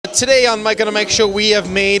today on Mike on a Mike Show, we have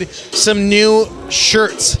made some new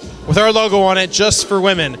shirts with our logo on it just for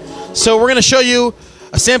women. So we're going to show you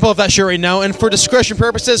a sample of that shirt right now, and for discretion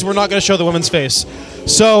purposes, we're not going to show the woman's face.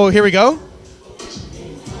 So here we go.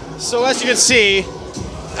 So as you can see,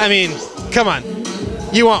 I mean, come on.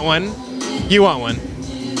 You want one. You want one.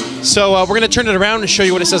 So we're going to turn it around and show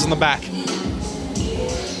you what it says on the back.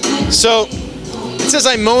 So it says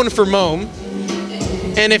I moan for M.O.A.M.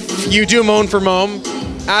 And if you do moan for M.O.A.M,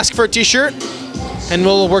 ask for a t-shirt and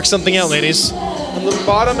we'll work something out, ladies. On the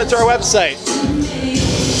bottom, it's our website.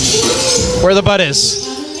 Where the butt is.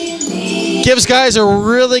 Gives guys a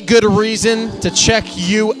really good reason to check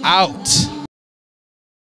you out.